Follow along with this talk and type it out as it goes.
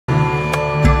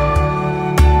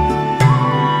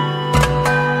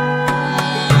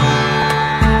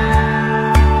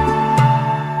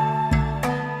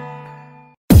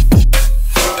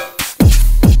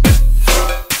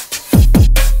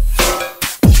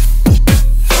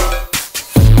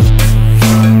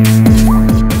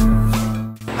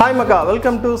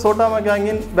Welcome to SOTAMA GANG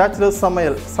in Bachelor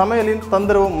சமையல் சமையலின்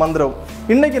தந்திரவும் மந்திரவும்.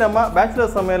 இன்னைக்கு நம்ம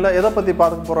பேச்சுலர் சமையலில் எதை பற்றி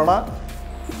பார்க்க போகிறோன்னா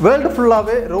வேர்ல்டு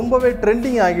ஃபுல்லாகவே ரொம்பவே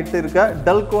ட்ரெண்டிங் ஆகிட்டு இருக்க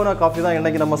டல்கோனா காஃபி தான்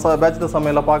இன்றைக்கி நம்ம பேச்சுலர்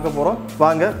சமையலில் பார்க்க போகிறோம்.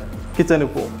 வாங்க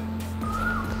கிச்சனுக்கு போவோம்.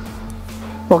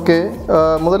 ஓகே,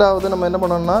 முதலாவது நம்ம என்ன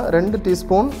பண்ணோம்னா 2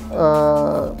 டீஸ்பூன்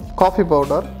காஃபி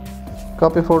பவுடர்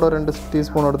 2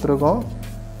 டீஸ்பூன் எடுத்துருக்கோம்.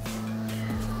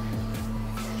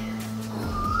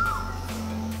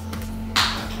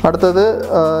 அடுத்தது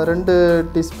 2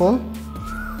 டீஸ்பூன்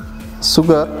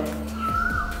சுகர்.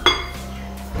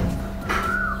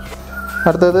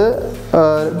 அடுத்தது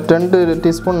 2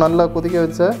 டீஸ்பூன் நல்லா கொதிக்க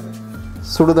வச்ச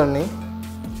சுடு தண்ணி.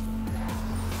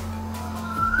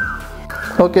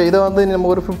 ஓகே, இதை வந்து நம்ம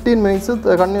ஒரு 15 மினிட்ஸு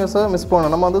கண்டினியூஸாக மிஸ்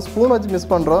பண்ணணும். நம்ம வந்து ஸ்பூன் வச்சு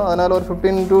மிஸ் பண்ணுறோம், அதனால் ஒரு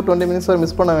 15 to 20 மினிட்ஸ் வரை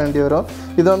மிஸ் பண்ண வேண்டி வரும்.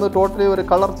 இது வந்து டோட்டலி ஒரு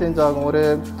கலர் சேஞ்ச் ஆகும். ஒரு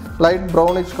லைட்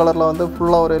ப்ரௌனிஷ் கலரில் வந்து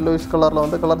ஃபுல்லாக ஒரு எல்லோயிஷ் கலரில்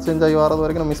வந்து கலர் சேஞ்ச் ஆகி வரது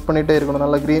வரைக்கும் நம்ம மிஸ் பண்ணிகிட்டே இருக்கணும்.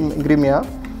 நல்லா க்ரீமியாக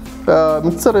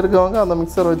மிக்சர் இருக்கவங்க அந்த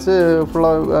மிக்சர் வச்சு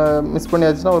ஃபுல்லாக மிஸ்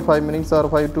பண்ணியாச்சுன்னா ஒரு 5 மினிட்ஸ் ஒரு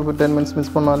 5 to 10 மினிட்ஸ்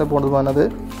மிஸ் பண்ணாலே போதுமானது.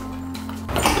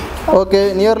 ஓகே,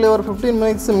 நியர்லி ஒரு 15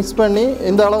 மினிட்ஸ் மிக்ஸ் பண்ணி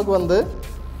இந்த அளவுக்கு வந்து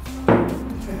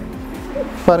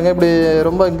பாருங்கள், இப்படி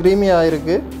ரொம்ப க்ரீமியாக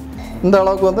இருக்குது. இந்த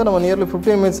அளவுக்கு வந்து நம்ம நியர்லி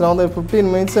 15 மினிட்ஸ், நான் வந்து 15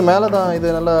 மினிட்ஸ் மேலே தான் இது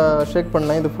நல்லா ஷேக்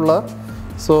பண்ணேன் இது ஃபுல்லாக.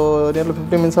 ஸோ நியர்லி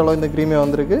 15 மினிட்ஸ் அளவு இந்த க்ரீமியாக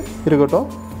வந்திருக்கு. இருக்கட்டும்.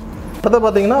 அடுத்து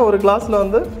பார்த்திங்கன்னா ஒரு கிளாஸில்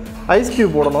வந்து ஐஸ்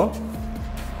க்யூப் போடணும்.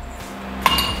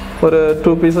 ஒரு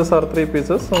 2 பீசஸ் ஆர் 3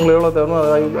 பீசஸ் உங்களுக்கு எவ்வளோ தேவையோ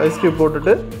அது ஐஸ் க்யூப்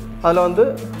போட்டுட்டு அதில் வந்து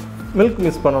மில்க்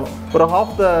மிக்ஸ் பண்ணணும். ஒரு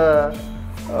ஹாஃப் த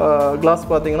கிளாஸ்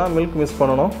பார்த்திங்கன்னா மில்க் மிக்ஸ்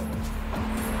பண்ணணும்.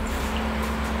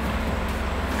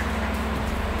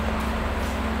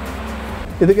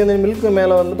 இதுக்கு இந்த மில்க்கு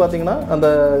மேலே வந்து பார்த்திங்கன்னா அந்த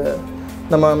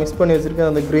நம்ம மிக்ஸ் பண்ணி வச்சுருக்க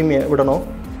அந்த க்ரீமியை விடணும்.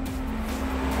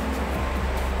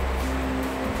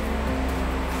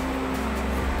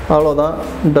 அவ்வளோதான்,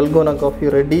 டல்கோனா காஃபி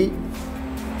ரெடி.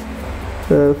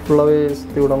 ஃபுல்லாகவே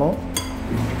சுற்றி விடணும்.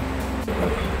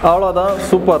 அவ்வளோதான்,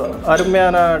 சூப்பர்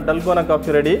அருமையான டல்கோனா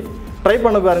காஃபி ரெடி. ட்ரை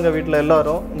பண்ண பாருங்கள் வீட்டில்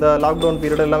எல்லோரும். இந்த லாக்டவுன்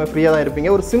பீரியட் எல்லாமே ஃப்ரீயாக தான்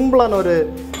இருப்பீங்க. ஒரு சிம்பிளான ஒரு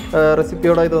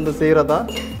ரெசிபியோடு இது வந்து செய்கிறதா.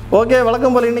 ஓகே,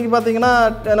 வழக்கம் போல் இன்றைக்கி பார்த்தீங்கன்னா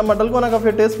நம்ம டல்கோனா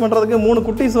காஃபியை டேஸ்ட் பண்ணுறதுக்கு 3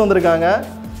 குட்டீஸ் வந்திருக்காங்க.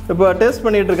 இப்போ டேஸ்ட்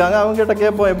பண்ணிகிட்டு இருக்காங்க. அவங்ககிட்ட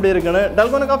கேட்போம் எப்படி இருக்குன்னு.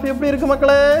 டல்கோனா காஃபி எப்படி இருக்குது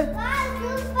மக்களே?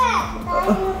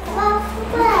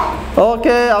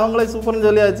 ஓகே, அவங்களே சூப்பர்னு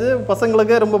சொல்லியாச்சு.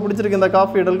 பசங்களுக்கே ரொம்ப பிடிச்சிருக்கு இந்த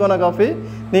காஃபி, டல்கோனா காஃபி.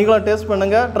 நீங்களும் டேஸ்ட்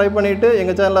பண்ணுங்கள். ட்ரை பண்ணிவிட்டு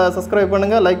எங்கள் சேனலை சப்ஸ்கிரைப்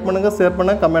பண்ணுங்கள், லைக் பண்ணுங்கள், ஷேர்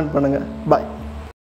பண்ணுங்கள், கமெண்ட் பண்ணுங்கள். பாய்.